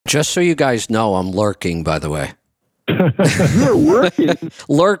Just so you guys know, I'm lurking, by the way. You're working.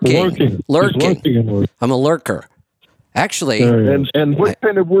 Lurking. Lurking. I'm a lurker. Actually, And what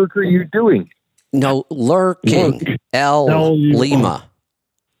kind of work are you doing? no, lurking. L Lima.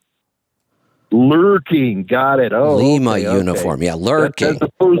 Lurking. Got it. Oh, Lima okay. uniform. Yeah, lurking.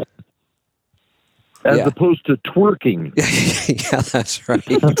 As opposed to twerking. Yeah, that's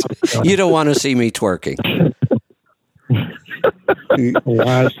right. You don't want to see me twerking.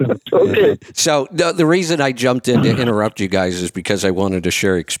 Okay. So the reason I jumped in to interrupt you guys is because I wanted to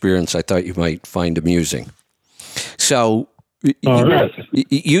share experience I thought you might find amusing. So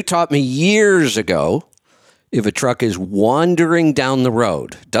you taught me years ago, if a truck is wandering down the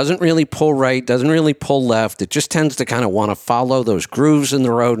road, doesn't really pull right, doesn't really pull left, it just tends to kind of want to follow those grooves in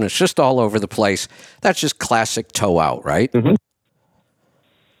the road, and it's just all over the place. That's just classic tow out, right? Mm-hmm.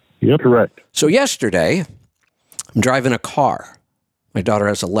 Yep. Correct. So yesterday, I'm driving a car. My daughter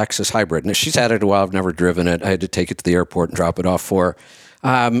has a Lexus hybrid, and she's had it a while. I've never driven it. I had to take it to the airport and drop it off for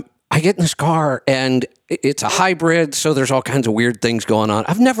her. I get in this car, and it's a hybrid, so there's all kinds of weird things going on.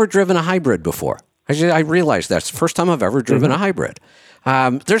 I've never driven a hybrid before. I realized that's the first time I've ever driven a hybrid.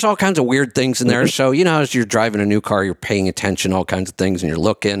 There's all kinds of weird things in there. So, as you're driving a new car, you're paying attention, all kinds of things, and you're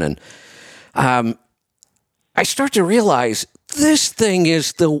looking. And I start to realize this thing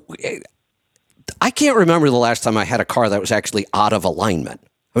is I can't remember the last time I had a car that was actually out of alignment.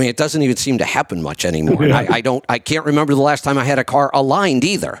 I mean, it doesn't even seem to happen much anymore. And I can't remember the last time I had a car aligned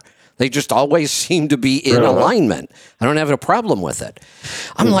either. They just always seem to be in alignment. I don't have a problem with it.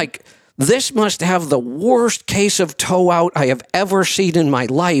 I'm like, this must have the worst case of tow out I have ever seen in my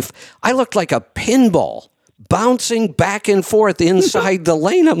life. I looked like a pinball bouncing back and forth inside the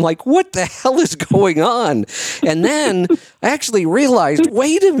lane. I'm like, what the hell is going on? And then I actually realized,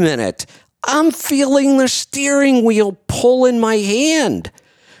 wait a minute, I'm feeling the steering wheel pull in my hand.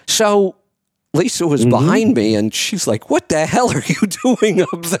 So Lisa was behind me, and she's like, what the hell are you doing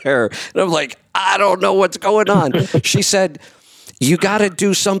up there? And I'm like, I don't know what's going on. She said, you got to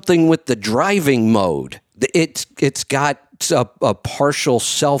do something with the driving mode. It's got a partial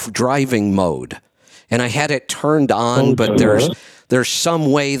self-driving mode. And I had it turned on, but there's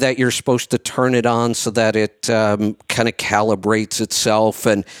some way that you're supposed to turn it on so that it kind of calibrates itself.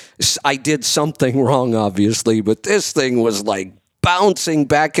 And I did something wrong, obviously, but this thing was like bouncing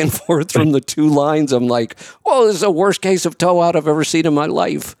back and forth from the two lines. I'm like, oh, this is the worst case of tow out I've ever seen in my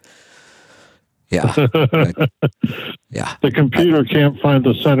life. Yeah. Yeah. The computer can't find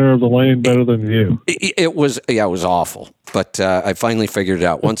the center of the lane better than you. It was awful. But I finally figured it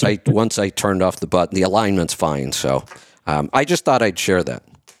out. Once I turned off the button, the alignment's fine. So I just thought I'd share that.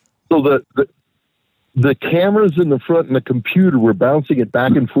 So the cameras in the front and the computer were bouncing it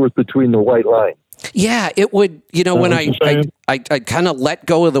back and forth between the white lines. Yeah, it would, when I kind of let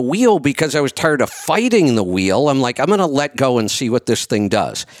go of the wheel because I was tired of fighting the wheel. I'm like, I'm going to let go and see what this thing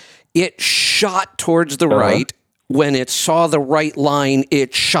does. It shot towards the right. When it saw the right line,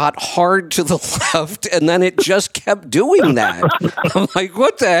 it shot hard to the left, and then it just kept doing that. I'm like,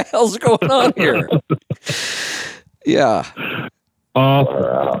 what the hell's going on here? Yeah.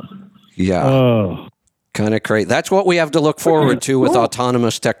 Yeah. Kind of crazy. That's what we have to look forward to with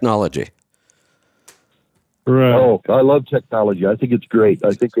autonomous technology. Right. Oh, I love technology. I think it's great.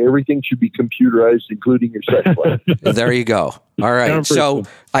 I think everything should be computerized, including your sex life. There you go. All right. So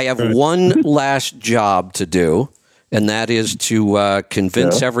I have one last job to do, and that is to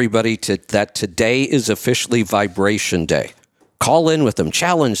convince everybody that today is officially Vibration Day. Call in with them.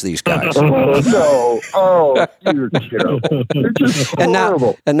 Challenge these guys. Oh, no. Oh, you're terrible. You're just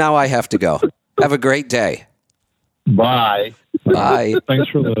horrible. And now I have to go. Have a great day. Bye. Bye. Thanks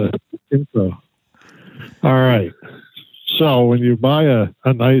for the info. All right. So when you buy a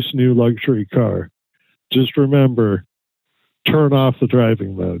nice new luxury car, just remember, turn off the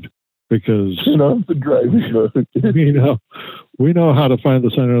driving mode, because Turn off the driving mode. we know how to find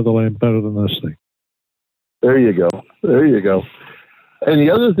the center of the lane better than this thing. There you go. There you go. And the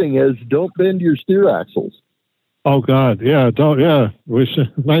other thing is, don't bend your steer axles. Oh God, yeah, don't, yeah.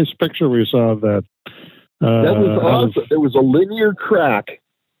 Nice picture we saw of that. That was awesome. There was a linear crack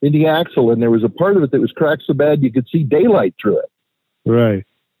in the axle, and there was a part of it that was cracked so bad you could see daylight through it. Right.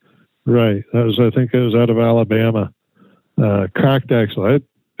 I think it was out of Alabama. Cracked axle.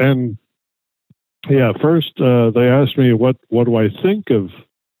 First they asked me what do I think of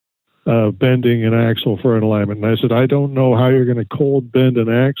bending an axle for an alignment, and I said, I don't know how you're going to cold bend an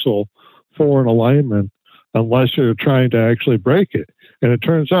axle for an alignment unless you're trying to actually break it. And it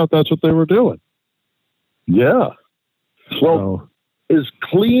turns out that's what they were doing. Yeah. Well, as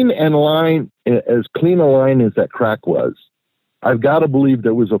clean a line as that crack was, I've got to believe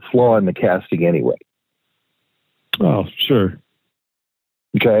there was a flaw in the casting anyway. Oh, sure.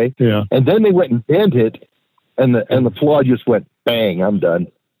 Okay. Yeah. And then they went and bent it, and the flaw just went bang. I'm done.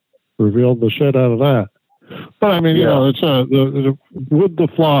 Revealed the shit out of that. But I mean, you know, it's would the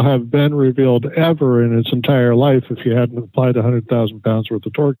flaw have been revealed ever in its entire life if you hadn't applied 100,000 pounds worth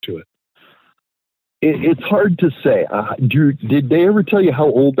of torque to it? It's hard to say. Did they ever tell you how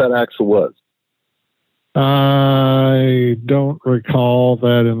old that axle was? I don't recall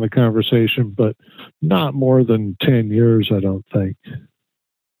that in the conversation, but not more than 10 years, I don't think.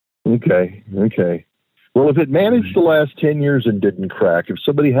 Okay. Well, if it managed to last 10 years and didn't crack, if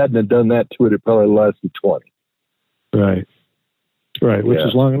somebody hadn't done that to it, it probably lasted 20. Right, which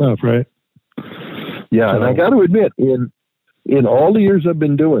is long enough, right? Yeah, and I got to admit, in all the years I've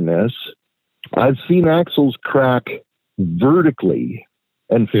been doing this, I've seen axles crack vertically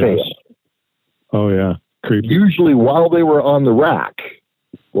and fail. Oh, yeah. Creepy. Usually while they were on the rack,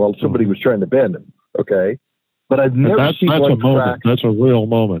 while somebody was trying to bend them, okay? But I've never seen one crack. That's a real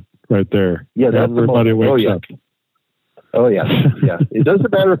moment right there. Yeah, that's everybody wakes up. Oh, yeah. It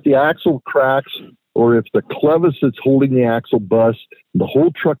doesn't matter if the axle cracks or if the clevis that's holding the axle busts, the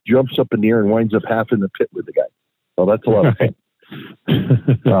whole truck jumps up in the air and winds up half in the pit with the guy. Well, that's a lot of fun.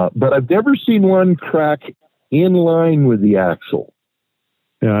 But I've never seen one crack in line with the axle.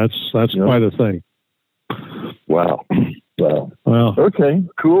 Yeah, that's quite a thing. Wow. Well, okay,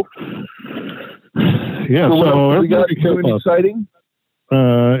 cool. Yeah, so we got anything exciting?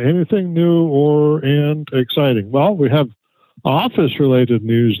 Anything new and exciting? Well, we have office-related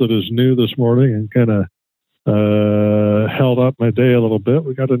news that is new this morning and kind of held up my day a little bit.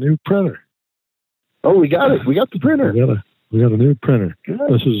 We got a new printer. Oh, we got it. We got the printer. We got a new printer. Good.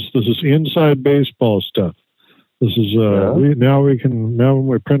 This is inside baseball stuff. This is now when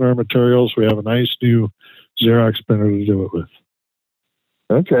we print our materials, we have a nice new Xerox printer to do it with.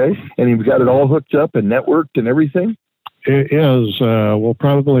 Okay, and you've got it all hooked up and networked and everything? It is. We'll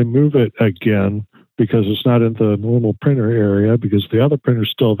probably move it again because it's not in the normal printer area because the other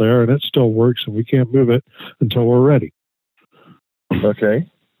printer's still there and it still works and we can't move it until we're ready. Okay.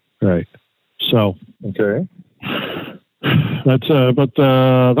 Right. So. Okay. That's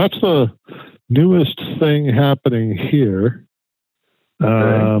the newest thing happening here.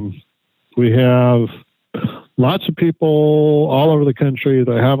 Okay. We have lots of people all over the country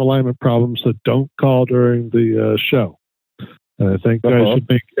that have alignment problems that don't call during the show. And I think I should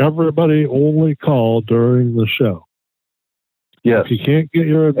make everybody only call during the show. Yes. If you can't get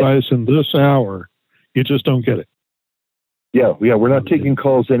your advice in this hour, you just don't get it. Yeah. We're not taking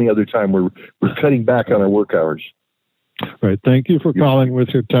calls any other time. We're cutting back on our work hours. Right. Thank you for calling with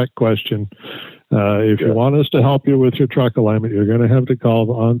your tech question. If you want us to help you with your truck alignment, you're going to have to call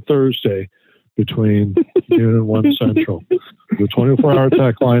on Thursday between noon and 1 Central. The 24-hour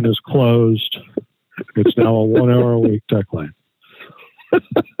tech line is closed. It's now a 1 hour a week tech line.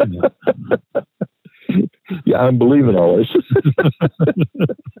 Yeah, I'm believing all this.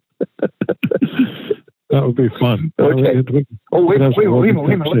 That would be fun. Okay. Wait a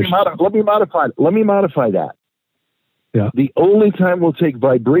minute. Let me modify that. Yeah. The only time we'll take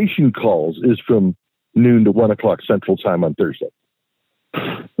vibration calls is from noon to 1 o'clock Central Time on Thursday.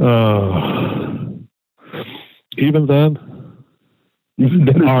 Even then? Even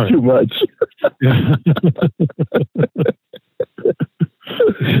then it's too much.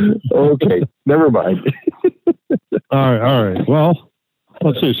 Okay, never mind. All right. Well,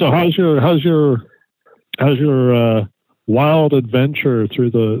 let's see. So how's your wild adventure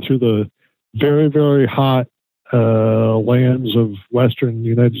through the very, very hot lands of Western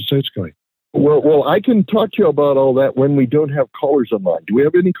United States going? Well, I can talk to you about all that when we don't have callers on the line. Do we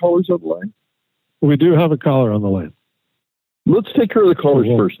have any callers on the line? We do have a caller on the line. Let's take care of the callers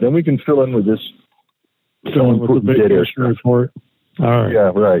first, then we can fill in with this. Fill in with the vacation report. All right.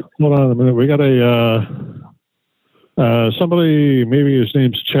 Yeah, right. Hold on a minute. We got somebody, maybe his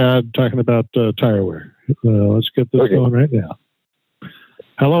name's Chad, talking about tire wear. Let's get this going right now.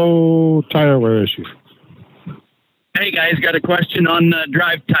 Hello, tire wear issue. Hey guys, got a question on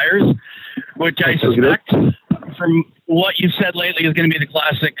drive tires, which I suspect from what you've said lately is going to be the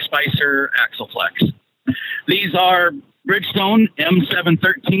classic Spicer Axle Flex. These are Bridgestone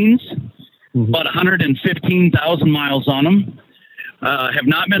M713s, about 115,000 miles on them. Have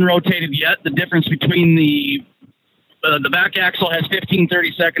not been rotated yet. The difference between the back axle has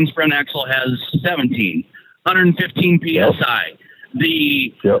 15-30 seconds, front axle has 17, 115 PSI.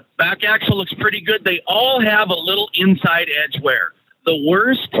 The back axle looks pretty good. They all have a little inside edge wear. The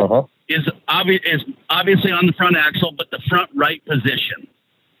worst is obviously on the front axle, but the front right position.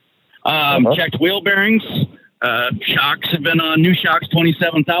 Checked wheel bearings. Shocks have been on new shocks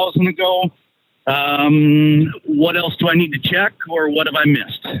 27,000 ago. What else do I need to check, or what have I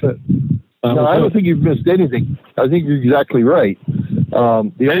missed? No, I don't think you've missed anything. I think you're exactly right.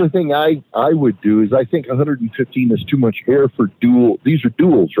 The only thing I would do is I think 115 is too much air for dual. These are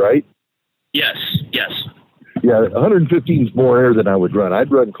duals, right? Yes. Yeah, 115 is more air than I would run.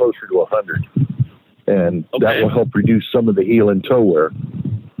 I'd run closer to 100, and that will help reduce some of the heel and toe wear.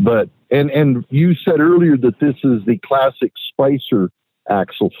 But and you said earlier that this is the classic Spicer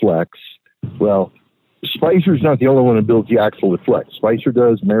axle flex. Well, Spicer's not the only one that builds the axle to flex. Spicer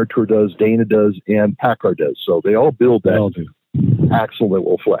does, Meritor does, Dana does, and Packard does. So they all build that axle that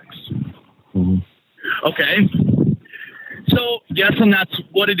will flex. Mm-hmm. Okay. So guessing that's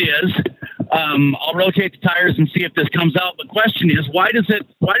what it is. I'll rotate the tires and see if this comes out. The question is, why does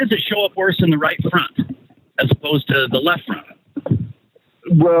it show up worse in the right front as opposed to the left front?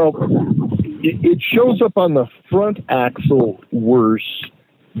 Well, it shows up on the front axle worse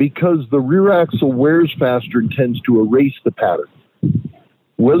because the rear axle wears faster and tends to erase the pattern.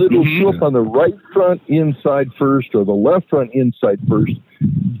 Whether it'll show up on the right front inside first or the left front inside first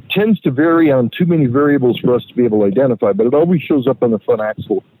tends to vary on too many variables for us to be able to identify, but it always shows up on the front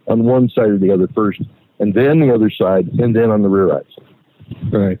axle on one side or the other first, and then the other side, and then on the rear axle.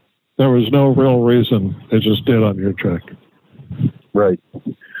 Right. There was no real reason. It just did on your truck. Right.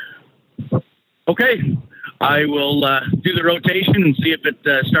 Okay. I will do the rotation and see if it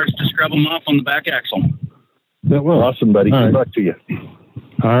starts to scrub them off on the back axle. That will. Awesome, buddy. Good luck to you.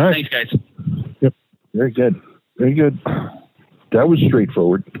 All right. Thanks, guys. Yep. Very good. Very good. That was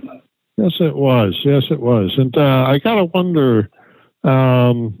straightforward. Yes, it was. Yes, it was. And I got to wonder,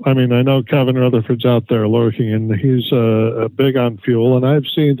 I mean, I know Kevin Rutherford's out there lurking, and he's big on fuel, and I've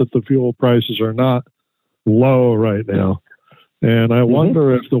seen that the fuel prices are not low right now. And I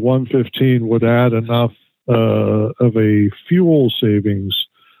wonder if the 115 would add enough of a fuel savings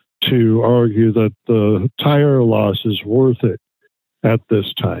to argue that the tire loss is worth it at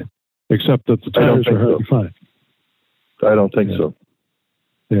this time, except that the tires are hard to find. I don't think so.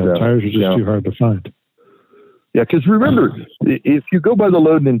 Yeah, tires are just too hard to find. Yeah, because remember, if you go by the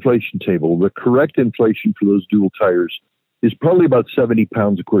load and inflation table, the correct inflation for those dual tires is probably about 70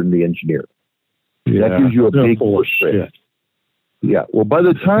 pounds according to the engineer. Yeah, that gives you a big push. Yeah, well, by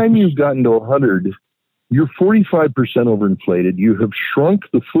the time you've gotten to 100, you're 45% overinflated. You have shrunk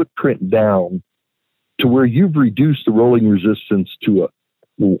the footprint down to where you've reduced the rolling resistance to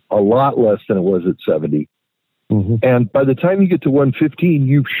a lot less than it was at 70. And by the time you get to 115,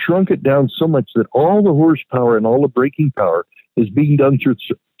 you've shrunk it down so much that all the horsepower and all the braking power is being done through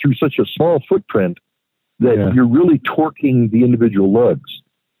such a small footprint that you're really torquing the individual lugs.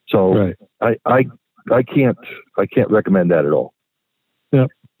 So I can't recommend that at all. Yeah,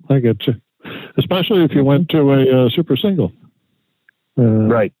 I get you. Especially if you went to a super single.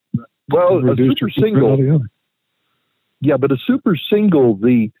 Right. Well, a super single. Yeah, but a super single,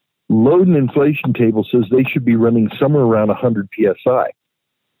 the load and inflation table says they should be running somewhere around 100 PSI.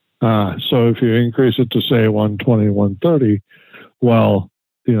 So if you increase it to, say, 120, 130, well,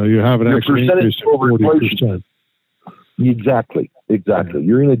 you have an actual increase of 40%. Exactly.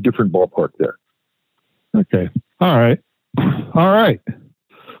 You're in a different ballpark there. Okay. All right.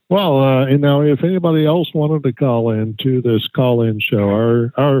 Well, and now if anybody else wanted to call in to this call-in show,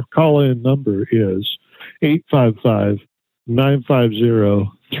 our call-in number is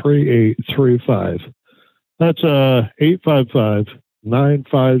 855-950-3835. That's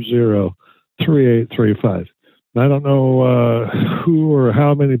 855-950-3835. I don't know who or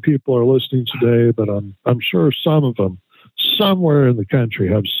how many people are listening today, but I'm sure some of them, somewhere in the country,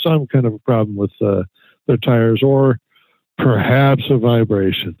 have some kind of a problem with their tires, or perhaps a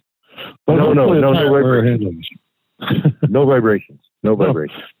vibration. But no vibrations. No vibrations. No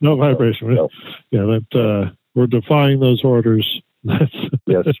vibration. No vibration. No. Yeah, that we're defying those orders. Yes,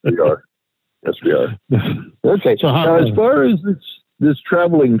 we are. Okay. So now, as far as this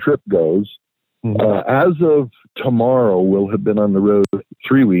traveling trip goes, as of tomorrow, we'll have been on the road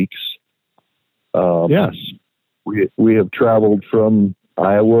 3 weeks. Yes. We have traveled from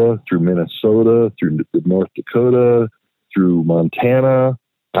Iowa through Minnesota, through North Dakota, through Montana,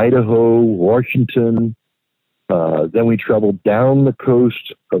 Idaho, Washington. Then we traveled down the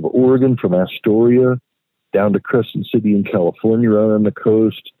coast of Oregon from Astoria down to Crescent City in California, right on the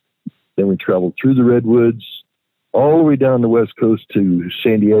coast. Then we traveled through the Redwoods, all the way down the West Coast to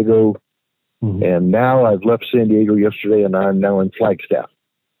San Diego. And now I've left San Diego yesterday, and I'm now in Flagstaff.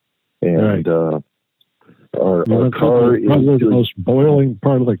 And our car is probably the most boiling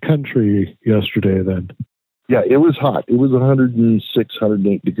part of the country yesterday then. Yeah, it was hot. It was 106,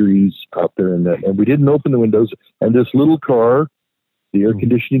 108 degrees out there, and we didn't open the windows. And this little car, the air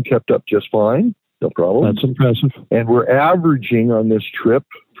conditioning kept up just fine, no problem. That's impressive. And we're averaging on this trip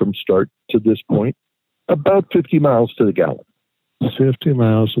from start to this point about 50 miles to the gallon. 50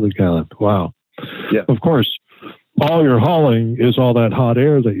 miles to the gallon. Wow. Yeah. Of course, all you're hauling is all that hot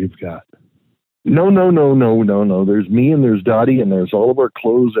air that you've got. No. There's me and there's Dottie and there's all of our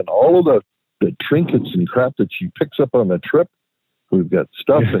clothes and all of the trinkets and crap that she picks up on the trip. We've got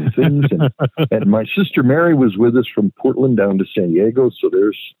stuff and things. And my sister Mary was with us from Portland down to San Diego. So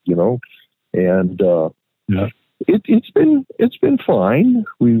there's, and it's been fine.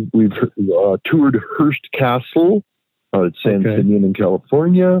 We've toured Hearst Castle at San Simeon in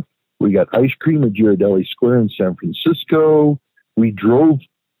California. We got ice cream at Ghirardelli Square in San Francisco. We drove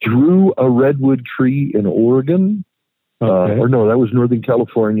through a redwood tree in Oregon. Or no, that was Northern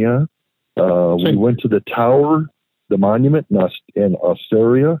California. We went to the tower, the monument in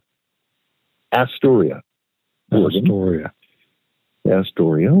Astoria, Oregon.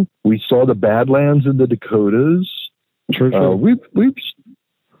 Astoria. We saw the Badlands in the Dakotas. Sure.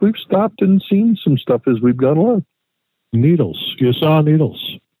 We've stopped and seen some stuff as we've gone along. Needles. You saw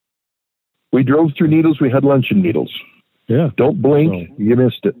Needles. We drove through Needles. We had lunch in Needles. Yeah. Don't blink. You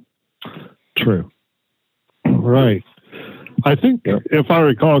missed it. True. Right. I think, if I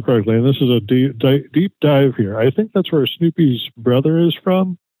recall correctly, and this is a deep dive here, I think that's where Snoopy's brother is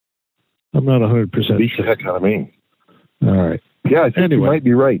from. I'm not 100% Beats the heck out of me. All right. Yeah, I think you might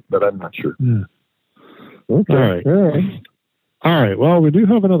be right, but I'm not sure. Yeah. Okay. All right. Well, we do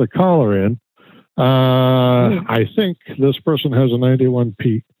have another caller in. I think this person has a 91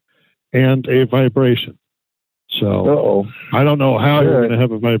 peak and a vibration. So I don't know how you're going to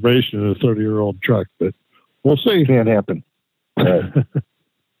have a vibration in a 30-year-old truck, but we'll see. Can't happen.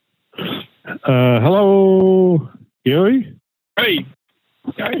 Hello, Gary? Hey.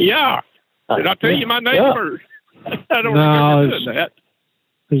 Yeah. Did I tell you my name? Or I don't remember doing that.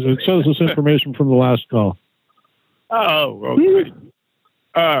 It shows this information from the last call. Oh,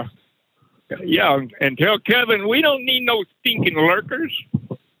 okay. Yeah, and tell Kevin we don't need no stinking lurkers.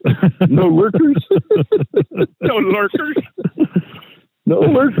 No lurkers? No lurkers. No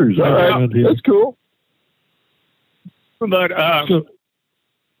lurkers. All right. That's cool. But,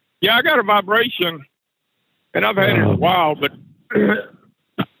 yeah, I got a vibration, and I've had it a while, but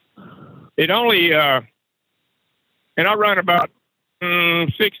it only, and I run about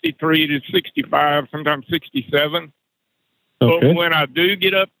 63 to 65, sometimes 67. Okay. But when I do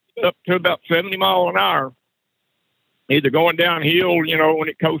get up to about 70 miles an hour, either going downhill, when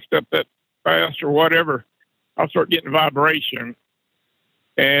it coasts up that fast or whatever, I'll start getting vibration.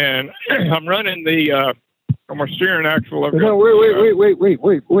 And I'm running on my steering axle. No, wait.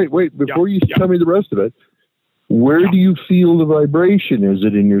 Before you tell me the rest of it, where do you feel the vibration? Is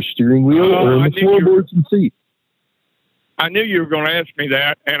it in your steering wheel or in the floorboards and seat? I knew you were going to ask me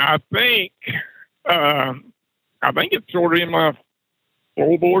that, and I think it's sort of in my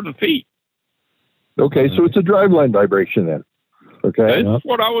floorboard and feet. Okay, so it's a driveline vibration then. Okay, that's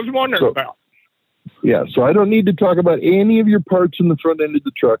what I was wondering about. Yeah, so I don't need to talk about any of your parts in the front end of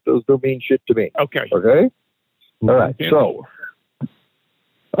the truck. Those don't mean shit to me. Okay. All right. So,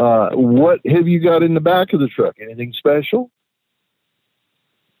 what have you got in the back of the truck? Anything special?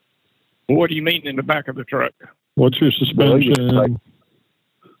 What do you mean in the back of the truck? What's your suspension?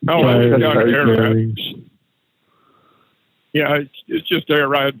 Air bearings? Yeah, it's just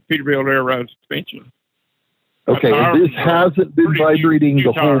Peterbilt air ride suspension. Okay, and this hasn't been vibrating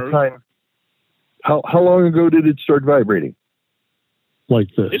the whole time. How long ago did it start vibrating? Like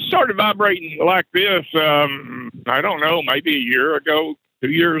this? It started vibrating like this. I don't know, maybe a year ago, 2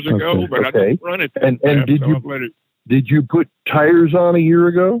 years ago, but I didn't run it. And did you put tires on a year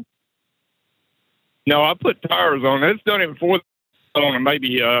ago? No, I put tires on. It's done it before,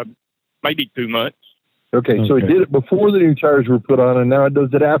 maybe 2 months. Okay, so it did it before the new tires were put on, and now it does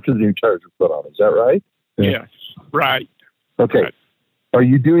it after the new tires were put on. Is that right? Yes, right. Okay. Right. Are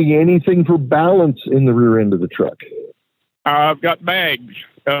you doing anything for balance in the rear end of the truck? I've got bags.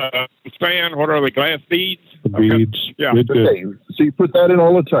 Sand, what are they, glass beads? The beads. Yeah. Okay, so you put that in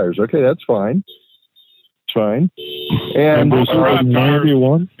all the tires. Okay, that's fine. It's fine. And this is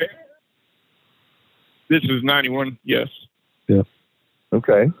 91? This is 91, yes. Yeah.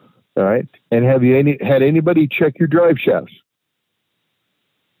 Okay. All right. And have you had anybody check your drive shafts?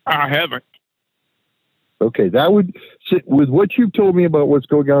 I haven't. Okay, that would sit with what you've told me about what's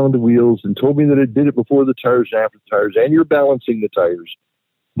going on with the wheels and told me that it did it before the tires and after the tires, and you're balancing the tires.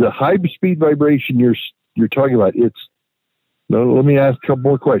 The high speed vibration you're talking about, it's No, let me ask a couple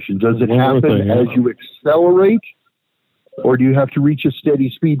more questions. Does it One more happen thing, as yeah. you accelerate, or do you have to reach a steady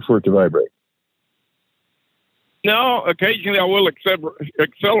speed for it to vibrate? No, occasionally I will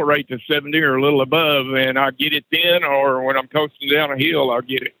accelerate to 70 or a little above, and I get it then, or when I'm coasting down a hill, I'll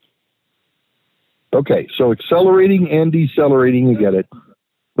get it. Okay, so accelerating and decelerating, you get it.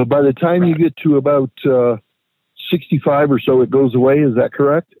 But by the time you get to about 65 or so, it goes away. Is that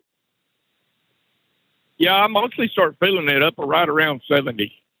correct? Yeah, I mostly start feeling it up right around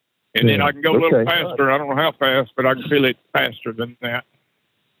 70. And then I can go a little faster. I don't know how fast, but I can feel it faster than that.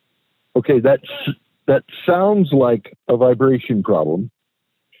 Okay, that sounds like a vibration problem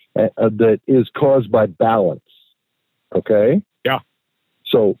that is caused by balance. Okay? Yeah.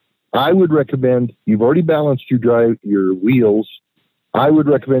 So I would recommend, you've already balanced your wheels. I would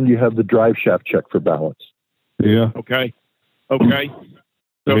recommend you have the drive shaft check for balance. Yeah. Okay. So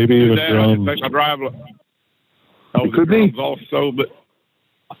Maybe even I drums. just take my drive. It could be. Also, but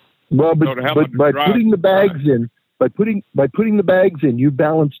well, but, so to have but a by drive- putting the bags in, by putting the bags in, you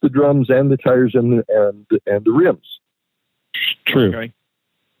balance the drums and the tires and the rims. True. Okay.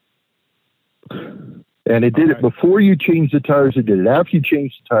 And it did it before you changed the tires. It did it after you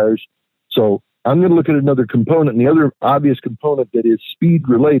changed the tires. So I'm going to look at another component. And the other obvious component that is speed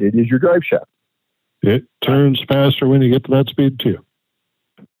related is your drive shaft. It turns faster when you get to that speed too.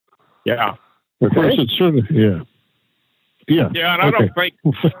 Yeah. Of course, it's certainly, yeah. Yeah, and I don't think...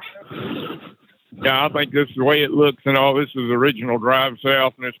 Yeah, I think this is the way it looks and all. This is the original drive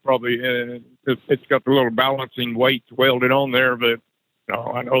shaft, and it's probably... it's got the little balancing weights welded on there, but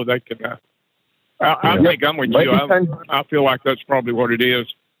no, I know they can... I think I'm with you. I feel like that's probably what it is.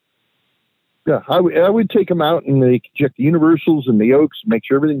 Yeah, I would take them out and they can check the universals and the yokes, make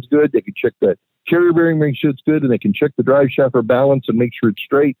sure everything's good. They can check the carrier bearing, make sure it's good, and they can check the drive shaft for balance and make sure it's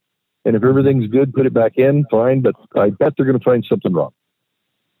straight. And if everything's good, put it back in, fine. But I bet they're going to find something wrong.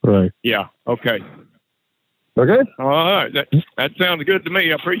 Right. Yeah. Okay. Okay. All right. That sounds good to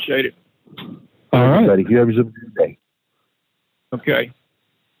me. I appreciate it. All right. Everybody, you have a good day. Okay.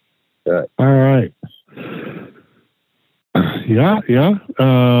 All right. Yeah.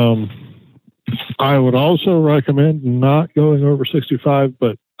 I would also recommend not going over 65,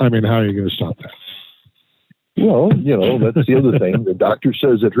 but I mean, how are you going to stop that? Well, that's the other thing. The doctor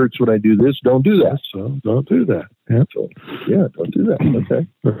says it hurts when I do this. Don't do that. So don't do that. Yeah. So, don't do that. Okay.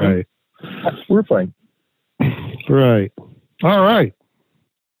 Right. We're fine. Right. All right.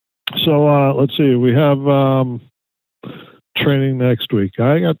 So let's see. We have training next week.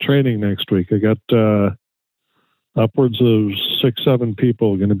 I got training next week. I got upwards of 6-7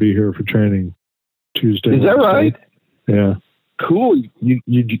 people going to be here for training Tuesday. Is that right? Yeah. Cool. You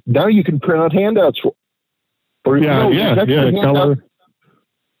now you can print out handouts for. Or Color.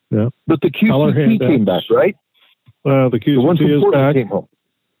 Yeah. But the QCT came back, right? The QCT is back. Came home.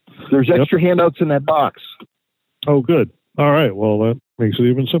 There's extra handouts in that box. Oh, good. All right. Well, that makes it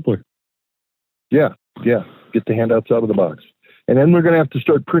even simpler. Yeah. Get the handouts out of the box. And then we're going to have to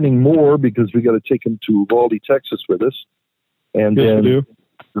start printing more because we got to take them to Uvalde, Texas with us. And yes, then we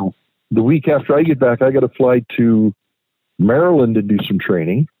do. The week after I get back, I got to fly to Maryland to do some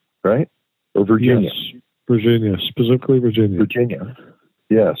training, right? Or Virginia. Yes. Virginia, specifically Virginia.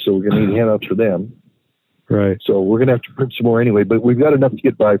 Yeah, so we're going to need handouts for them. Right. So we're going to have to print some more anyway, but we've got enough to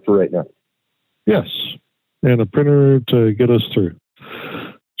get by for right now. Yes. And a printer to get us through.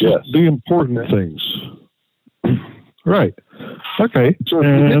 Yes. The important things. Right. Okay. So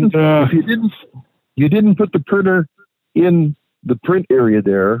if you didn't put the printer in the print area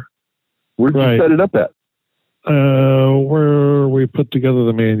there, where'd you set it up at? Where we put together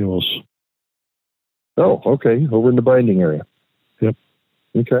the manuals. Oh, okay. Over in the binding area. Yep.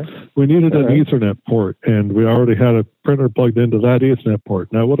 Okay. We needed an Ethernet port, and we already had a printer plugged into that Ethernet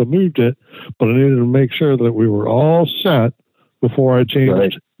port. Now, I would have moved it, but I needed to make sure that we were all set before I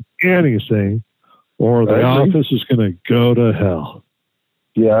changed anything, or the office is going to go to hell.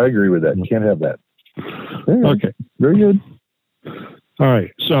 Yeah, I agree with that. You can't have that. Okay. Very good. All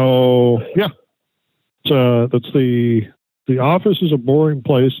right. So, yeah. So that's the office is a boring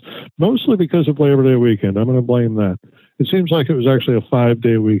place, mostly because of Labor Day weekend. I'm going to blame that. It seems like it was actually a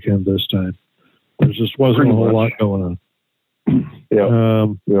 5-day weekend this time. There just wasn't a whole lot going on.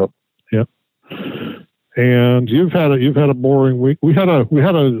 Yep. And you've had a boring week. We had a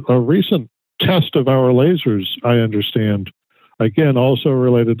recent test of our lasers, I understand. Again, also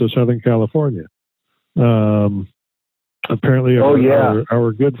related to Southern California. Apparently,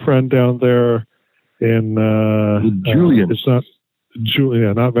 our good friend down there in Julian. It's not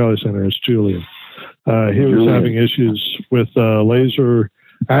Julian, not Valley Center. It's Julian. He was having issues with laser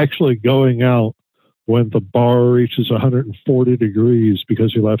actually going out when the bar reaches 140 degrees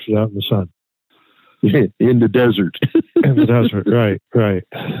because you left it out in the sun. In the desert. In the desert, right.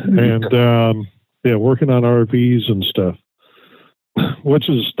 And working on RVs and stuff. That's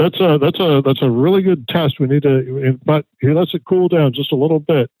a really good test. We need to, but he lets it cool down just a little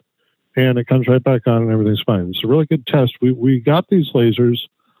bit, and it comes right back on, and everything's fine. It's a really good test. We got these lasers.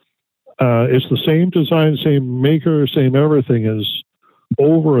 It's the same design, same maker, same everything as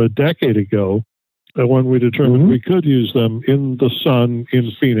over a decade ago, when we determined we could use them in the sun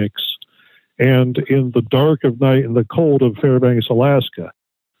in Phoenix and in the dark of night in the cold of Fairbanks, Alaska.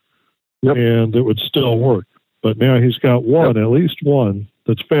 Yep. And it would still work. But now he's got one, at least one,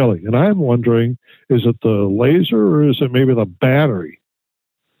 that's failing. And I'm wondering, is it the laser or is it maybe the battery?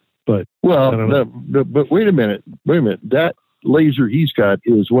 But but wait a minute. That laser he's got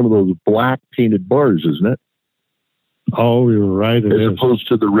is one of those black painted bars, isn't it? Oh, you're right. As opposed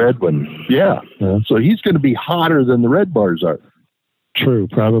to the red one. Yeah. So he's going to be hotter than the red bars are. True.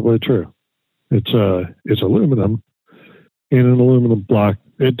 Probably true. It's aluminum in an aluminum block.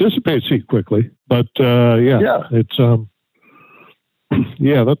 It dissipates heat quickly, but it's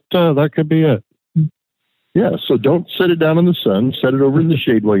that could be it. Yeah, so don't set it down in the sun. Set it over in the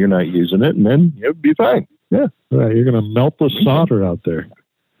shade while you're not using it, and then it'll be fine. Yeah, right. You're going to melt the solder out there.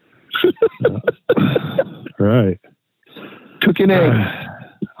 Right. Cooking egg.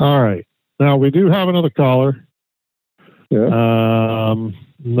 All right. Now we do have another caller. Yeah.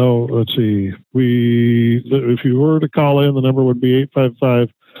 No, let's see. If you were to call in, the number would be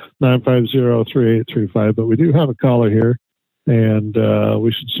 855-950-3835. But we do have a caller here, and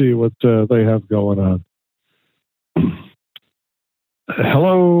we should see what they have going on.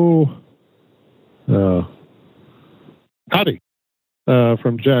 Hello. Howdy.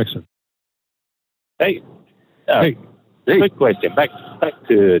 From Jackson. Hey. Hey. Quick question. Back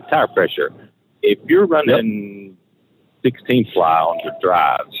to tire pressure. If you're running 16 ply on your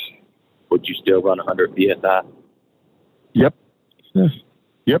drives, would you still run 100 psi? Yep.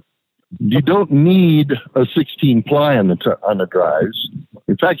 Yep. You don't need a 16 ply on the drives.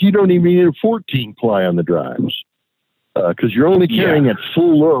 In fact, you don't even need a 14 ply on the drives because you're only carrying at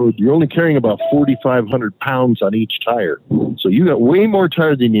full load. You're only carrying about 4,500 pounds on each tire. So you got way more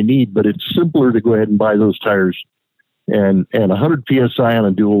tire than you need, but it's simpler to go ahead and buy those tires. And 100 psi on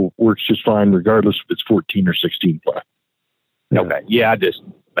a dual works just fine, regardless if it's 14 or 16 ply. Okay. Yeah, I just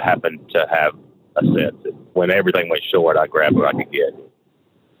happened to have a set that when everything went short, I grabbed what I could get.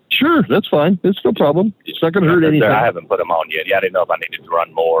 Sure, that's fine. It's no problem. It's not going to hurt anything. I haven't put them on yet. Yeah, I didn't know if I needed to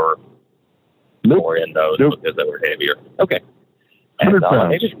run more in those because they were heavier. Okay. 100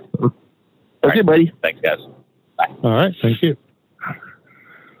 pounds. Okay, right, buddy. Thanks, guys. Bye. All right. Thank you.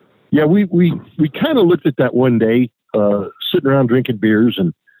 Yeah, we kind of looked at that one day, sitting around drinking beers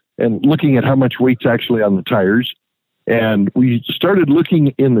and looking at how much weight's actually on the tires. And we started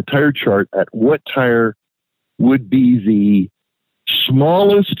looking in the tire chart at what tire would be the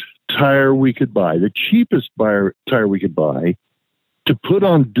smallest tire we could buy, the cheapest tire we could buy to put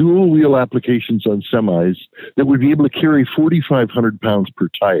on dual wheel applications on semis that would be able to carry 4,500 pounds per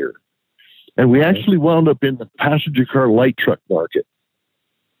tire. And we actually wound up in the passenger car light truck market.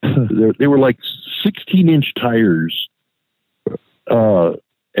 They were like 16-inch tires.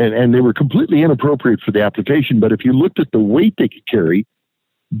 And they were completely inappropriate for the application. But if you looked at the weight they could carry,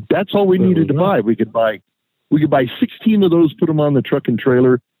 that's all we needed to buy. We could buy 16 of those, put them on the truck and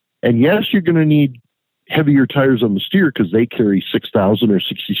trailer. And yes, you're going to need heavier tires on the steer because they carry 6,000 or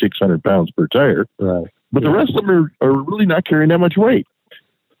 6,600 pounds per tire. Right. But the rest of them are really not carrying that much weight.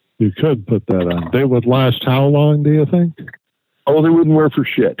 You could put that on. They would last how long, do you think? Oh, they wouldn't wear for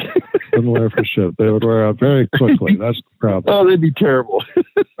shit. Wouldn't wear for shit. They would wear out very quickly. That's the problem. Oh, they'd be terrible.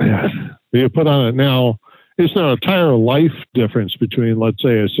 Yeah. You put on it now. Is there a tire life difference between, let's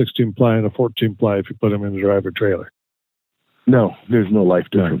say, a 16 ply and a 14 ply if you put them in the driver trailer? No, there's no life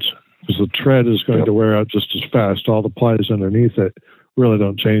difference. Because the tread is going to wear out just as fast. All the plies underneath it really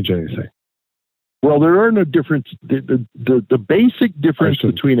don't change anything. Well, there are no difference. The basic difference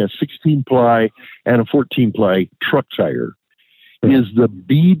between a 16 ply and a 14 ply truck tire is the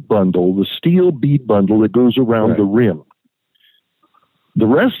bead bundle, the steel bead bundle that goes around the rim. The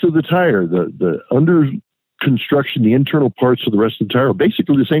rest of the tire, the under construction, the internal parts of the rest of the tire are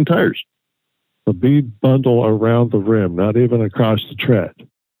basically the same tires. The bead bundle around the rim, not even across the tread.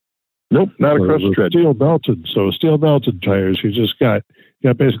 Nope, not across the tread. Steel belted tires. You got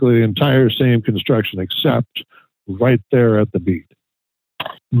basically the entire same construction except right there at the bead.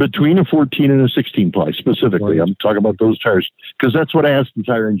 Between a 14 and a 16 ply, specifically. I'm talking about those tires because that's what I asked the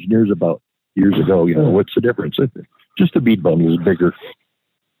tire engineers about years ago. What's the difference? Just the bead bundle is bigger.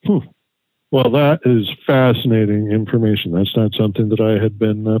 Well, that is fascinating information. That's not something that I had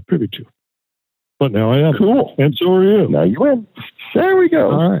been privy to. But now I am. Cool. And so are you. Now you win. There we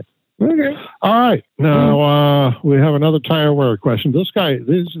go. All right. Okay. All right. Now we have another tire wear question. These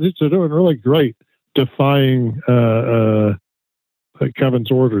are doing really great defying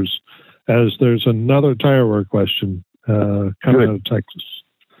Kevin's orders, as there's another tire wear question coming out of Texas.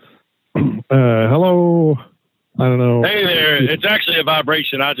 Hello. I don't know. Hey there. It's actually a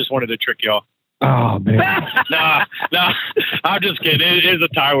vibration. I just wanted to trick y'all. Oh, man. Nah, I'm just kidding. It is a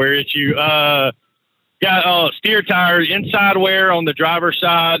tire wear issue. Got steer tires, inside wear on the driver's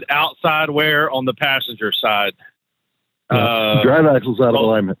side, outside wear on the passenger side. Drive axle's out of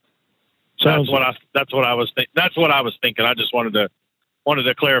alignment. That's what I was thinking. I just wanted to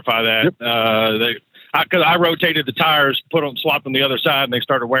clarify that. Yep. Because I rotated the tires, swapped them the other side, and they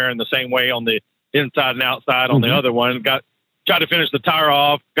started wearing the same way on the inside and outside on the other one. Tried to finish the tire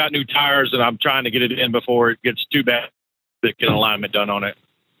off, got new tires, and I'm trying to get it in before it gets too bad to get alignment done on it.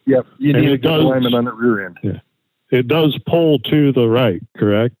 Yep, you need a good alignment on the rear end. Yeah. It does pull to the right,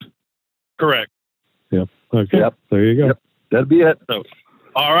 correct? Correct. Yep. Okay. Yep. There you go. Yep. That'd be it. So,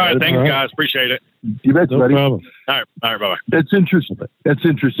 all right. Thanks, guys. Appreciate it. You bet, No buddy. problem. All right. Bye-bye. That's interesting. That's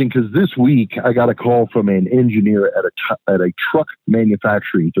interesting because this week I got a call from an engineer at a truck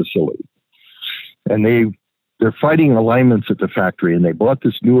manufacturing facility, and they're fighting alignments at the factory, and they bought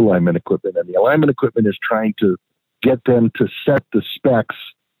this new alignment equipment, and the alignment equipment is trying to get them to set the specs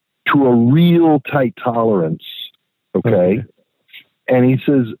to a real tight tolerance. Okay. And he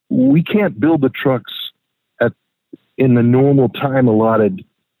says, we can't build the trucks in the normal time allotted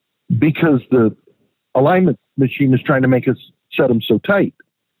because the alignment machine is trying to make us set them so tight.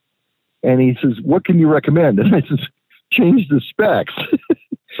 And he says, what can you recommend? And I says, change the specs.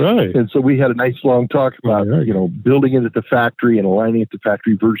 Right. And so we had a nice long talk about, building it at the factory and aligning at the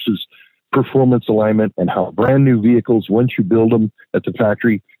factory versus performance alignment, and how brand new vehicles, once you build them at the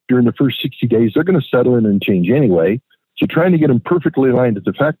factory, during the first 60 days, they're going to settle in and change anyway. So trying to get them perfectly aligned at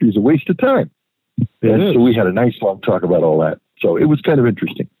the factory is a waste of time. So we had a nice long talk about all that. So it was kind of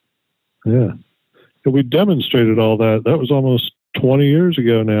interesting. Yeah. And we demonstrated all that. That was almost 20 years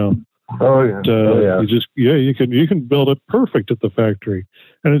ago now. Oh yeah. You can build it perfect at the factory,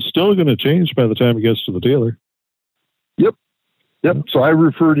 and it's still going to change by the time it gets to the dealer. Yep. So I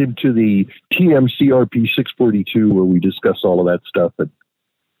referred him to the TMCRP 642 where we discuss all of that stuff, and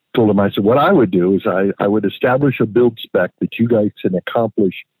told him, I said, what I would do is I would establish a build spec that you guys can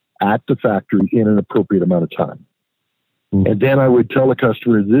accomplish at the factory in an appropriate amount of time. And then I would tell the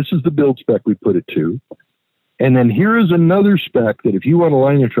customer, this is the build spec we put it to. And then here is another spec that if you want to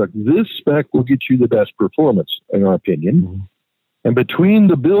line your truck, this spec will get you the best performance, in our opinion. And between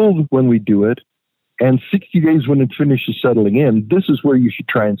the build when we do it and 60 days when it finishes settling in, this is where you should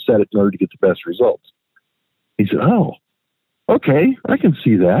try and set it in order to get the best results. He said, oh, okay, I can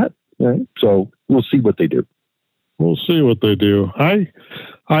see that. Right. So we'll see what they do. We'll see what they do. I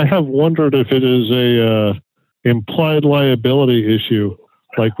have wondered if it is a implied liability issue,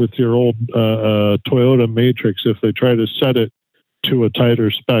 like with your old Toyota Matrix, if they try to set it to a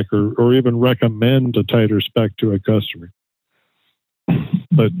tighter spec or even recommend a tighter spec to a customer.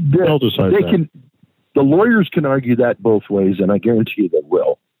 But they'll decide that. The lawyers can argue that both ways, and I guarantee you they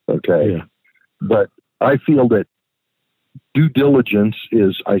will. Okay. Yeah. But I feel that due diligence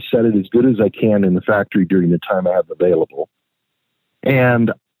is I set it as good as I can in the factory during the time I have available.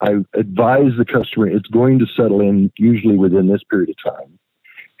 And I advise the customer it's going to settle in usually within this period of time.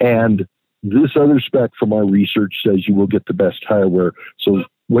 And this other spec from our research says you will get the best tire wear. So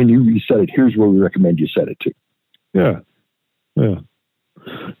when you reset it, here's where we recommend you set it to. Yeah. Yeah.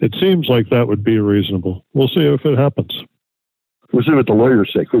 It seems like that would be reasonable. We'll see if it happens. We'll see what the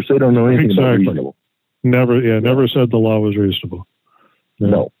lawyers say. Of course, they don't know anything about reasonable. Never said the law was reasonable.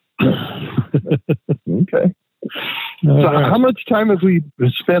 No. Okay. So how much time have we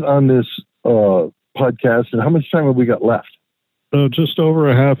spent on this podcast, and how much time have we got left? Just over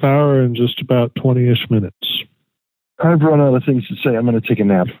a half hour and just about 20-ish minutes. I've run out of things to say. I'm going to take a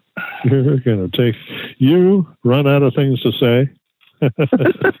nap. You're going to run out of things to say?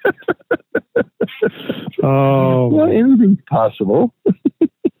 Well, anything's possible.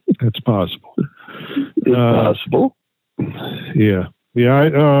 It's possible. It's possible. Yeah.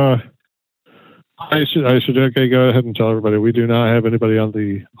 Yeah. I should okay. Go ahead and tell everybody we do not have anybody on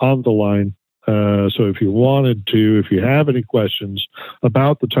the line. So if you wanted to, if you have any questions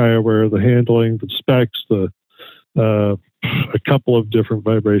about the tire wear, the handling, the specs, a couple of different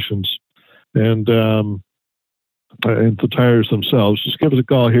vibrations, and the tires themselves, just give us a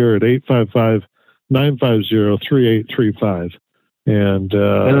call here at 855-950-3835. And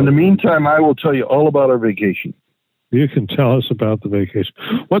in the meantime, I will tell you all about our vacation. You can tell us about the vacation.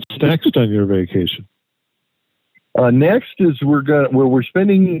 What's next on your vacation? Next is we're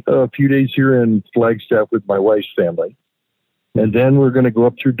spending a few days here in Flagstaff with my wife's family, and then we're going to go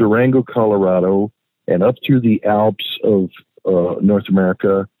up through Durango, Colorado, and up through the Alps of North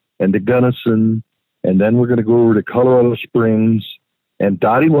America, and to Gunnison, and then we're going to go over to Colorado Springs. And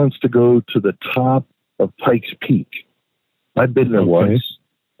Dottie wants to go to the top of Pikes Peak. I've been there once,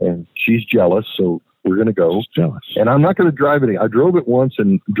 and she's jealous, so we're going to go. She's jealous. And I'm not going to drive it. I drove it once,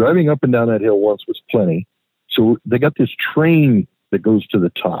 and driving up and down that hill once was plenty. So they got this train that goes to the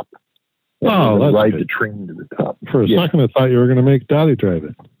top. And that's ride good. the train to the top. For a second, I thought you were going to make Dottie drive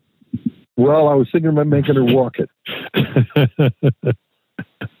it. Well, I was thinking about making her walk it.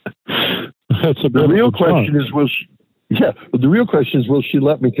 That's a The real question is, the real question is, will she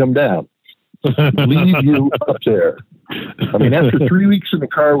let me come down? Leave you up there. I mean, after 3 weeks in the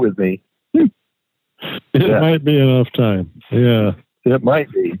car with me, it might be enough time. Yeah, it might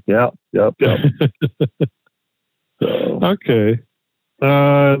be. Yep. So. Okay.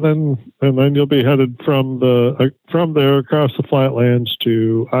 Then you'll be headed from there across the flatlands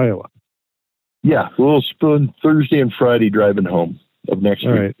to Iowa. Yeah, we'll spend Thursday and Friday driving home of next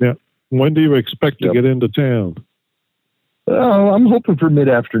week. All right. Yeah. When do you expect to get into town? I'm hoping for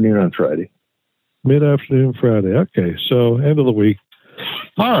mid-afternoon on Friday. Mid-afternoon Friday. Okay, so end of the week.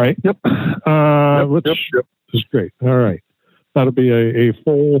 All right. Yep. Which is great. All right. That'll be a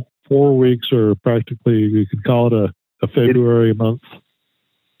full 4 weeks, or practically you could call it a February month.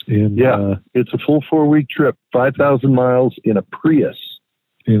 And, it's a full 4 week trip, 5,000 miles in a Prius.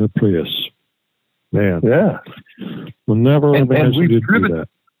 Man. Yeah. We'll never imagine you'd do that.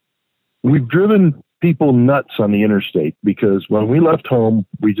 We've driven people nuts on the interstate because when we left home,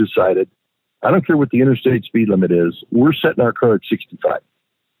 we decided, I don't care what the interstate speed limit is, we're setting our car at 65.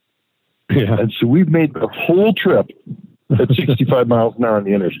 Yeah. And so we've made the whole trip at 65 miles an hour on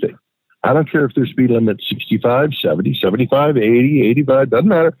the interstate. I don't care if their speed limit's 65, 70, 75, 80, 85, doesn't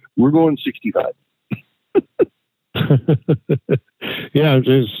matter. We're going 65. Yeah,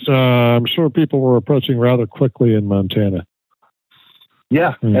 I'm sure people were approaching rather quickly in Montana.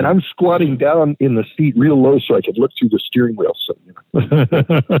 Yeah, and I'm squatting down in the seat real low so I could look through the steering wheel. So,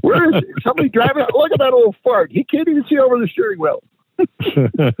 where is it? Somebody driving? Look at that old fart. He can't even see over the steering wheel.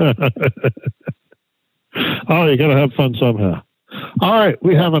 Oh, you got to have fun somehow. All right,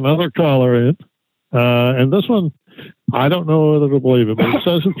 we have another caller in, and this one, I don't know whether to believe it, but it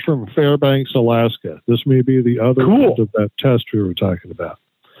says it's from Fairbanks, Alaska. This may be the other end of that test we were talking about.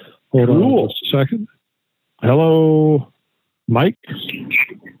 Hold on just a second. Hello, Mike?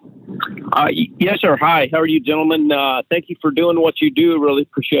 Yes, sir. Hi. How are you, gentlemen? Thank you for doing what you do. Really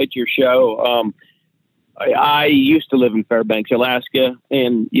appreciate your show. I used to live in Fairbanks, Alaska,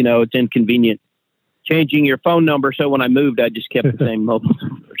 and, it's inconvenient changing your phone number. So when I moved, I just kept the same mobile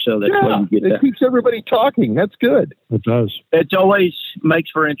number. So that's why you get that. It keeps everybody talking. That's good. It does. It always makes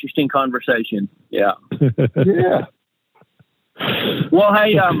for interesting conversation. Yeah. Yeah. Well,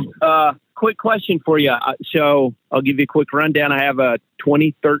 hey, quick question for you. So I'll give you a quick rundown. I have a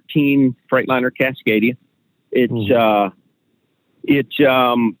 2013 Freightliner Cascadia.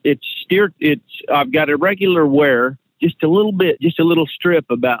 I've got a regular wear, just a little strip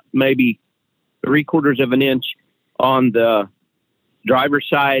about maybe 3/4 of an inch on the driver's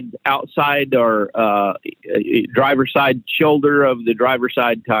side outside or driver's side shoulder of the driver's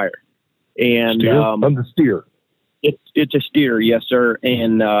side tire. And on the steer. It's a steer, yes, sir.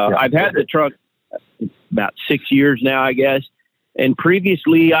 And I've had the truck about 6 years now, I guess. And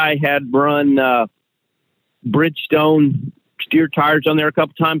previously, I had run Bridgestone steer tires on there a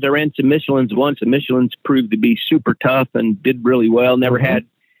couple times. I ran some Michelins once. The Michelins proved to be super tough and did really well. Never had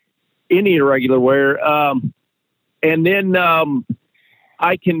any irregular wear. And then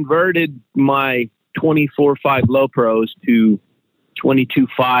I converted my 24.5 Low Pros to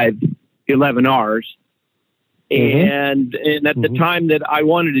 22.5 11Rs. And at the time that I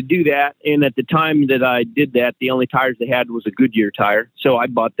wanted to do that, and at the time that I did that, the only tires they had was a Goodyear tire. So I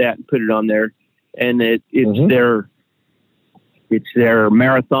bought that and put it on there. And it's their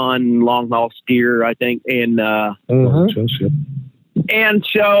marathon long haul steer, I think. And and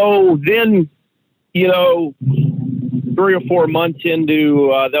so then, 3 or 4 months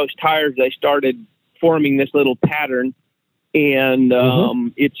into those tires, they started forming this little pattern. And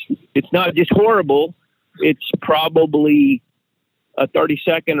it's not just horrible. It's probably a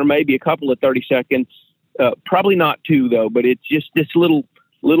 30-second or maybe a couple of 30 seconds. Probably not 2 though, but it's just this little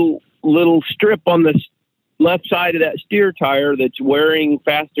strip on the left side of that steer tire that's wearing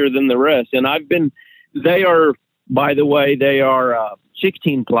faster than the rest. And they are by the way, they are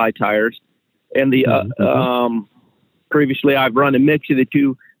 16 ply tires, and the previously I've run a mix of the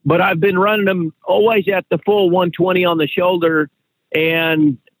two, but I've been running them always at the full 120 on the shoulder,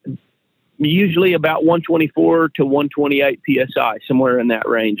 and usually about 124 to 128 psi, somewhere in that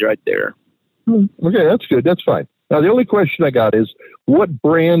range right there. Okay, that's good. That's fine. Now, the only question I got is, what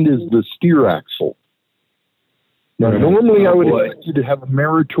brand is the steer axle? Now, normally I would expect you to have a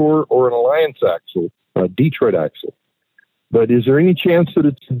Meritor or an Alliance axle, a Detroit axle. But is there any chance that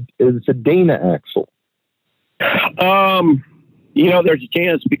it's a Dana axle? There's a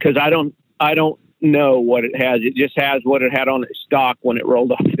chance, because I don't know what it has. It just has what it had on its stock when it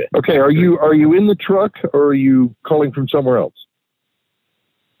rolled off it. Okay, are you in the truck, or are you calling from somewhere else?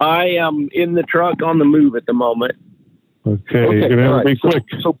 I am in the truck on the move at the moment. Okay, you're gonna have to be quick.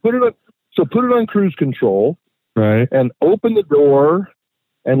 So put it on cruise control, right? And open the door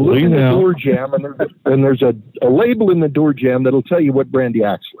and look in the door jamb, and there's a label in the door jamb that'll tell you what brand the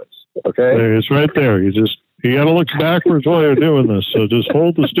axle is. Okay, it's right there. You got to look backwards while you're doing this. So just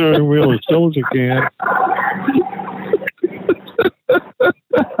hold the steering wheel as still as you can.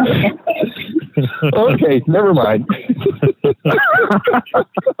 Okay, never mind.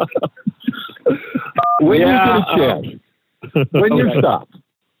 When you get a chance, when you stop,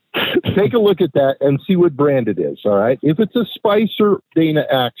 take a look at that and see what brand it is. All right. If it's a Spicer Dana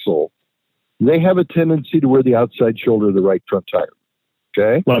axle, they have a tendency to wear the outside shoulder of the right front tire.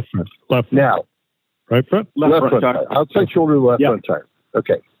 Okay. Left front. Now. Right front? Left front tire. Outside shoulder of the left front tire.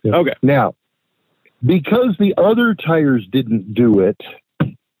 Okay. Yep. Okay. Now, because the other tires didn't do it,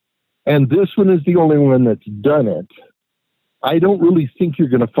 and this one is the only one that's done it, I don't really think you're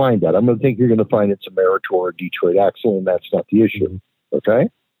going to find that. I'm going to think you're going to find it's a Meritor or Detroit axle, and that's not the issue. Okay?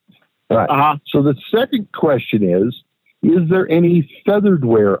 All right. So the second question is there any feathered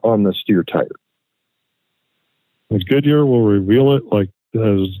wear on the steer tire? Goodyear will reveal it like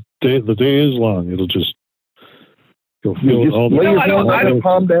the day is long. It'll just you'll feel it all the way. Lay your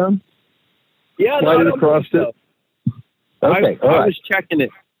palm down. Yeah, slide it across it. Okay, I was checking it,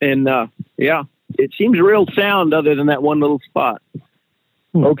 and it seems real sound other than that one little spot.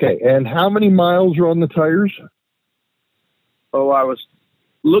 Okay, and how many miles are on the tires? Oh, I was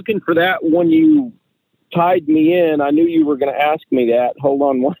looking for that when you tied me in. I knew you were going to ask me that. Hold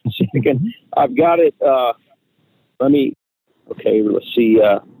on one second. I've got it. Let's see.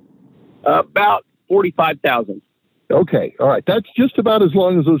 About 45,000. Okay. All right. That's just about as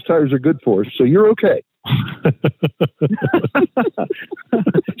long as those tires are good for, so you're okay.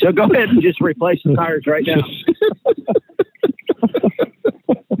 So go ahead and just replace the tires right now.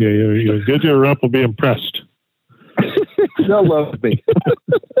 Yeah, your Goodyear rep will be impressed. They'll love me.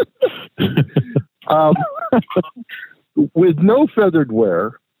 With no feathered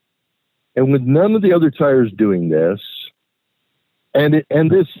wear, and with none of the other tires doing this, and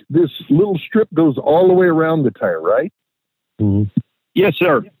this little strip goes all the way around the tire, right? Mm-hmm. Yes,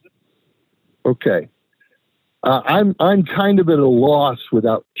 sir. Okay. I'm kind of at a loss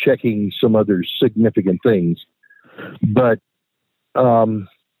without checking some other significant things, but Any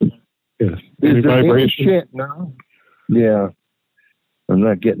is there vibration? any chance? No. Yeah. I'm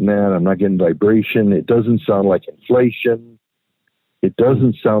not getting that. I'm not getting vibration. It doesn't sound like inflation. It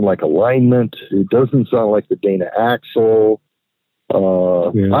doesn't sound like alignment. It doesn't sound like the Dana axle.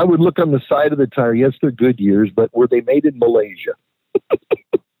 I would look on the side of the tire. Yes, they're Goodyears, but were they made in Malaysia?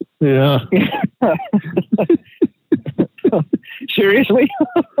 Yeah. Seriously?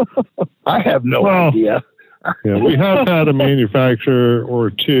 I have no idea. Yeah, we have had a manufacturer or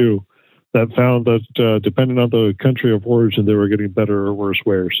two that found that depending on the country of origin, they were getting better or worse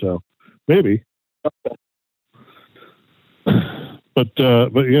wear. So maybe. But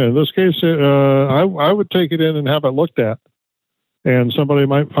yeah, in this case, I would take it in and have it looked at, and somebody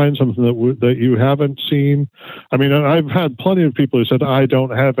might find something that you haven't seen. I mean, I've had plenty of people who said I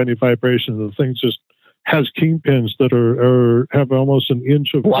don't have any vibration. The thing just has kingpins that are have almost an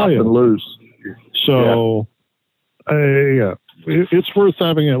inch of play and loose. So, it's worth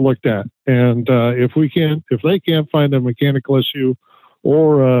having it looked at. And if they can't find a mechanical issue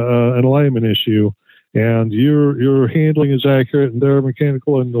or an alignment issue, and your handling is accurate and their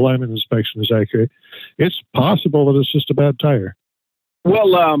mechanical and alignment inspection is accurate, it's possible that it's just a bad tire.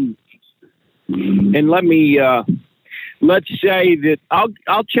 Well, and let's say that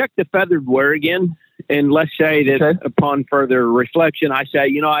I'll check the feathered wear again, and let's say that upon further reflection, I say,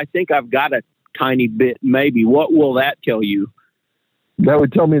 I think I've got a tiny bit, maybe. What will that tell you? That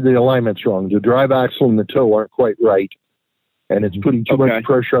would tell me the alignment's wrong. The drive axle and the toe aren't quite right, and it's putting too much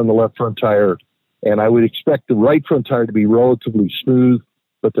pressure on the left front tire. And I would expect the right front tire to be relatively smooth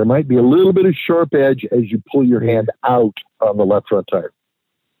but there might be a little bit of sharp edge as you pull your hand out on the left front tire.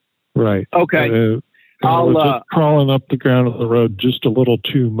 Right. Okay. I'll just crawling up the ground of the road just a little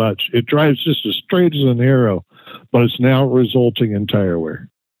too much. It drives just as straight as an arrow, but it's now resulting in tire wear.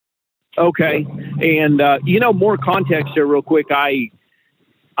 Okay. And, more context there real quick.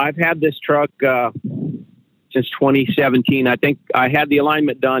 I've had this truck since 2017. I think I had the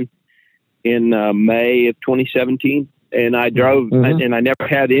alignment done in May of 2017, and I drove and I never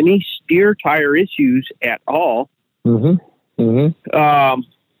had any steer tire issues at all. And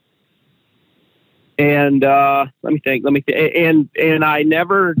let me think. And I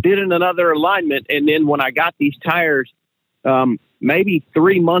never did another alignment. And then when I got these tires, maybe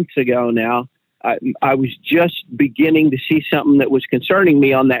 3 months ago now, I was just beginning to see something that was concerning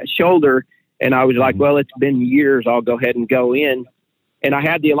me on that shoulder. And I was like, well, it's been years. I'll go ahead and go in. And I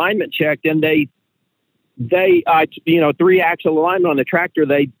had the alignment checked, and they 3-axle alignment on the tractor.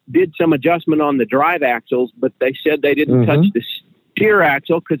 They did some adjustment on the drive axles, but they said they didn't touch the steer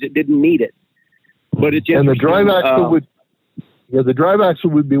axle because it didn't need it. But it's and the drive axle the drive axle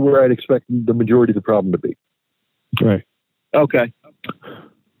would be where I'd expect the majority of the problem to be. Right. Okay.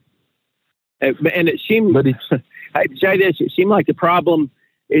 And it seemed, I'd say this, it seemed like the problem,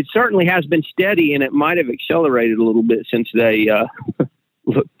 it certainly has been steady, and it might have accelerated a little bit since they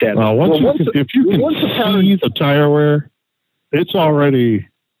looked at it. If you can see the tire wear, it's already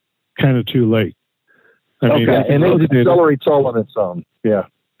kind of too late. And it accelerates all on its own. Yeah.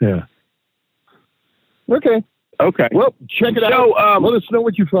 Yeah. Okay. Well, check it out. Let us know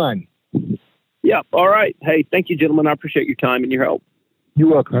what you find. Yeah. All right. Hey, thank you, gentlemen. I appreciate your time and your help. You're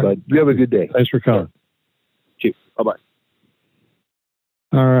welcome, bud. You have a good day. Thanks for calling. Cheers. Bye-bye.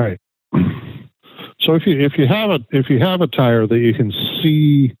 All right. So if you have a tire that you can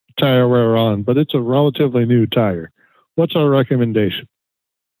see tire wear on, but it's a relatively new tire, what's our recommendation?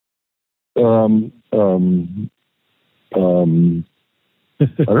 I don't know.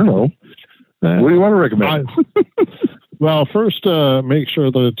 What do you want to recommend? Well, first, make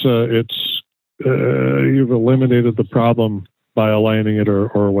sure that you've eliminated the problem by aligning it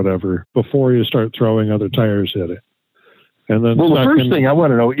or whatever before you start throwing other tires at it. And then, the first thing I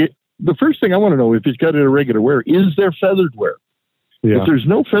want to know, if it's got irregular wear, is there feathered wear? Yeah. If there's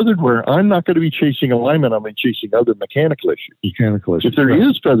no feathered wear, I'm not going to be chasing alignment. I'm going to be chasing other mechanical issues. If there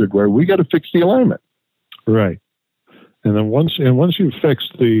is feathered wear, we got to fix the alignment. Right. And then once you've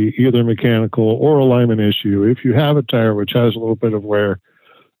fixed the either mechanical or alignment issue, if you have a tire which has a little bit of wear,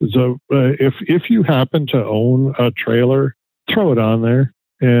 so if you happen to own a trailer, throw it on there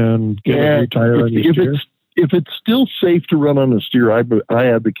and get a new tire on your steer. If it's still safe to run on the steer, I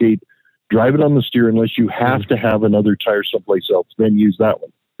advocate drive it on the steer unless you have to have another tire someplace else. Then use that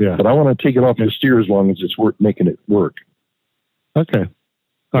one. Yeah. But I want to take it off the steer as long as it's making it work. Okay.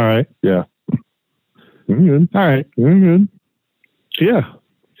 All right. Yeah. Good. All right. Good. Yeah.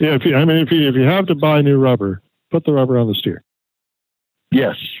 Yeah. If you have to buy new rubber, put the rubber on the steer.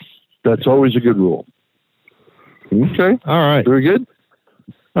 Yes. That's always a good rule. Okay. All right. Very good.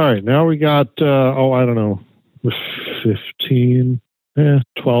 All right. Now we got, 12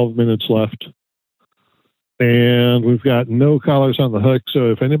 minutes left. And we've got no callers on the hook. So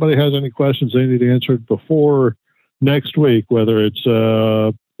if anybody has any questions they need answered before next week, whether it's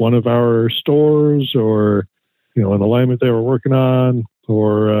one of our stores or, an alignment they were working on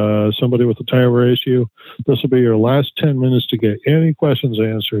or somebody with a tire wear issue, this will be your last 10 minutes to get any questions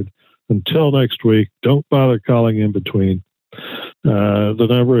answered. Until next week, don't bother calling in between. The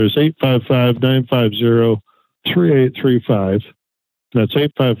number is 855-950-3835. That's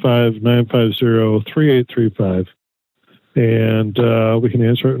 855-950-3835. And we can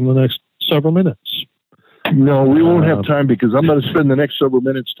answer it in the next several minutes. No, we won't have time because I'm going to spend the next several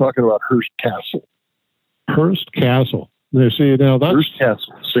minutes talking about Hearst Castle. Hearst Castle. You see, now that's Hearst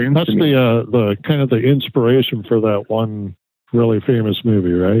Castle. That's the kind of the inspiration for that one really famous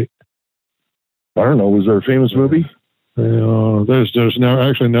movie, right? I don't know. Was there a famous movie? There's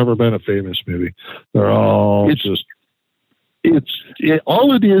never been a famous movie. They're all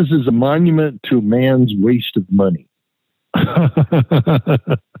all it is a monument to man's waste of money.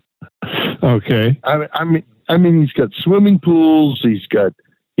 Okay. I mean, he's got swimming pools. He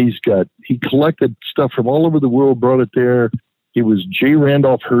collected stuff from all over the world, brought it there. He was J.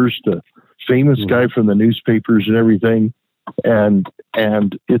 Randolph Hearst, a famous guy from the newspapers and everything. And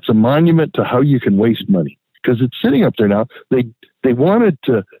it's a monument to how you can waste money because it's sitting up there now. They wanted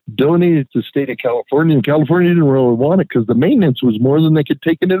to donate it to the state of California, and California didn't really want it because the maintenance was more than they could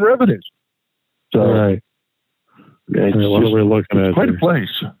take in revenues. So, right. What are we looking at? Quite a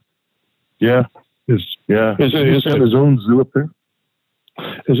place. Yeah. Is his own zoo up there.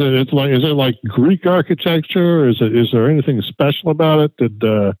 Is it like Greek architecture? Is there anything special about it? Did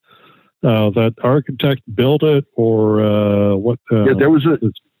that architect build it, or what? Yeah,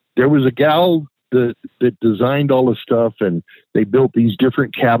 there was a gal that designed all the stuff, and they built these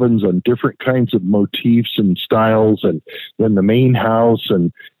different cabins on different kinds of motifs and styles, and then the main house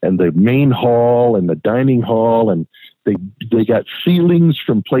and the main hall and the dining hall, and they got ceilings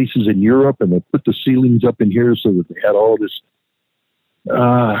from places in Europe, and they put the ceilings up in here so that they had all this.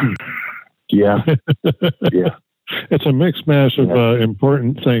 Yeah. It's a mixed mash of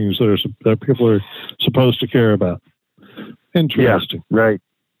important things that people are supposed to care about. Interesting. Yeah, right.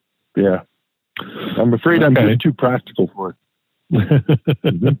 Yeah. I'm afraid I'm just too practical for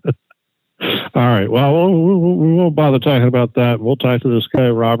it. All right. Well, we won't bother talking about that. We'll talk to this guy,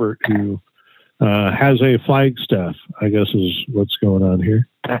 Robert, who has a Flagstaff, I guess is what's going on here.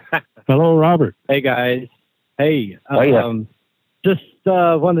 Hello, Robert. Hey, guys. Hey. Hiya. Just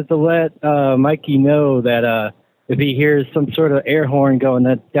wanted to let Mikey know that if he hears some sort of air horn going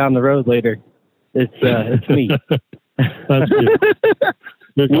down the road later, it's me. That's good.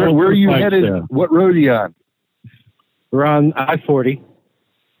 Where are you headed? What road are you on? We're on I-40.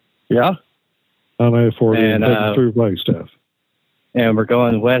 Yeah? On I-40 and heading through Flagstaff. And we're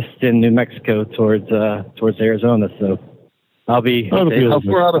going west in New Mexico towards Arizona. So I'll be... How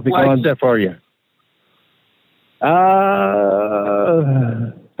far out of Flagstaff are you?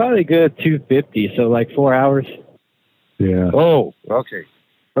 Probably good 250, so like 4 hours. Yeah. Oh, okay.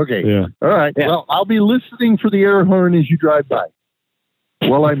 Yeah. All right. Yeah. Well, I'll be listening for the air horn as you drive by.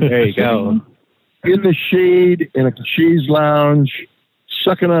 Well, I'm there you go. In the shade in a chaise lounge,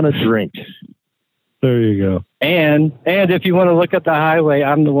 sucking on a drink. There you go. And if you want to look at the highway,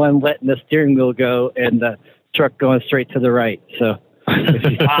 I'm the one letting the steering wheel go and the truck going straight to the right. So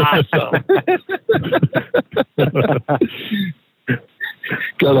awesome.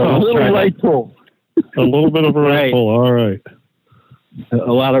 Got a little right pull. A little bit of a right pull. All right. A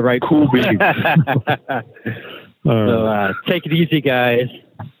lot of right cool beans. So take it easy, guys.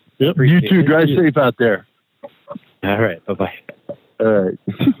 Yep. You too. Drive safe out there. All right. Bye-bye. All right.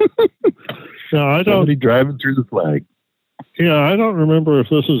 No, I don't. Somebody driving through the flag. Yeah, I don't remember if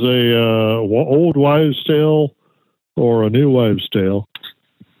this is a old wives' tale or a new wives' tale.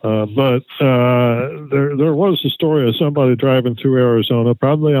 But there was a story of somebody driving through Arizona,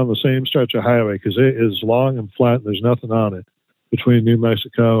 probably on the same stretch of highway, because it is long and flat and there's nothing on it, between New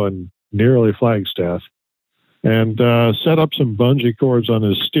Mexico and nearly Flagstaff, and set up some bungee cords on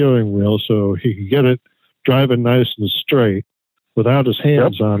his steering wheel so he could get it driving nice and straight without his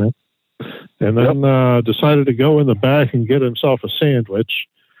hands on it, and then decided to go in the back and get himself a sandwich,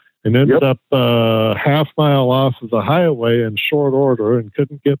 and ended up half mile off of the highway in short order and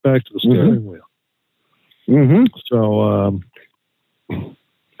couldn't get back to the steering wheel. Mm-hmm. So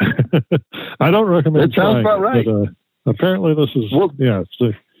I don't recommend that sounds about right. But, apparently this is,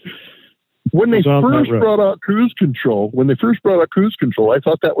 when they first brought out cruise control, I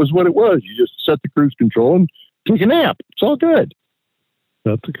thought that was what it was. You just set the cruise control and take a nap. It's all good.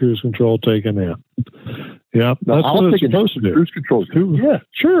 Set the cruise control, take a nap. Yeah, that's what it's supposed to do. Cruise control. Yeah,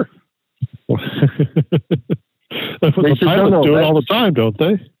 sure. That's what the pilots do it all the time, don't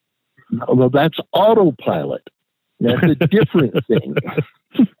they? Well, that's autopilot. That's a different thing.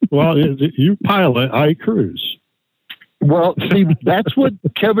 Well, you pilot, I cruise. Well, see, that's what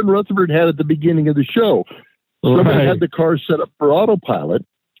Kevin Rutherford had at the beginning of the show. Somebody had the car set up for autopilot.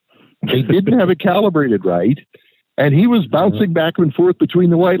 They didn't have it calibrated right, and he was bouncing back and forth between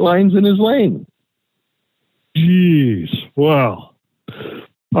the white lines in his lane. Jeez. Wow.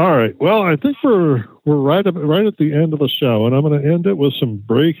 All right. Well, I think we're right at the end of the show, and I'm going to end it with some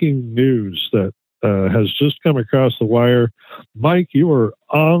breaking news that has just come across the wire. Mike, you were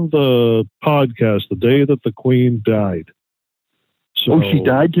on the podcast the day that the Queen died. So, she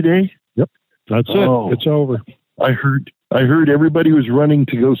died today? Yep. That's it. It's over. I heard everybody was running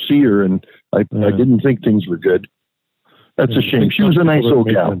to go see her, and I didn't think things were good. That's a shame. She was a nice old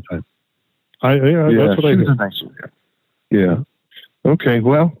gal. That's what I heard. She was a nice old gal. Yeah. Okay,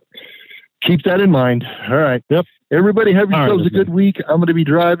 well, keep that in mind. All right. Yep. Everybody have yourselves a good week. I'm going to be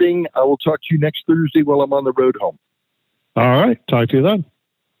driving. I will talk to you next Thursday while I'm on the road home. All right. Talk to you then.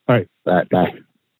 All right. Bye.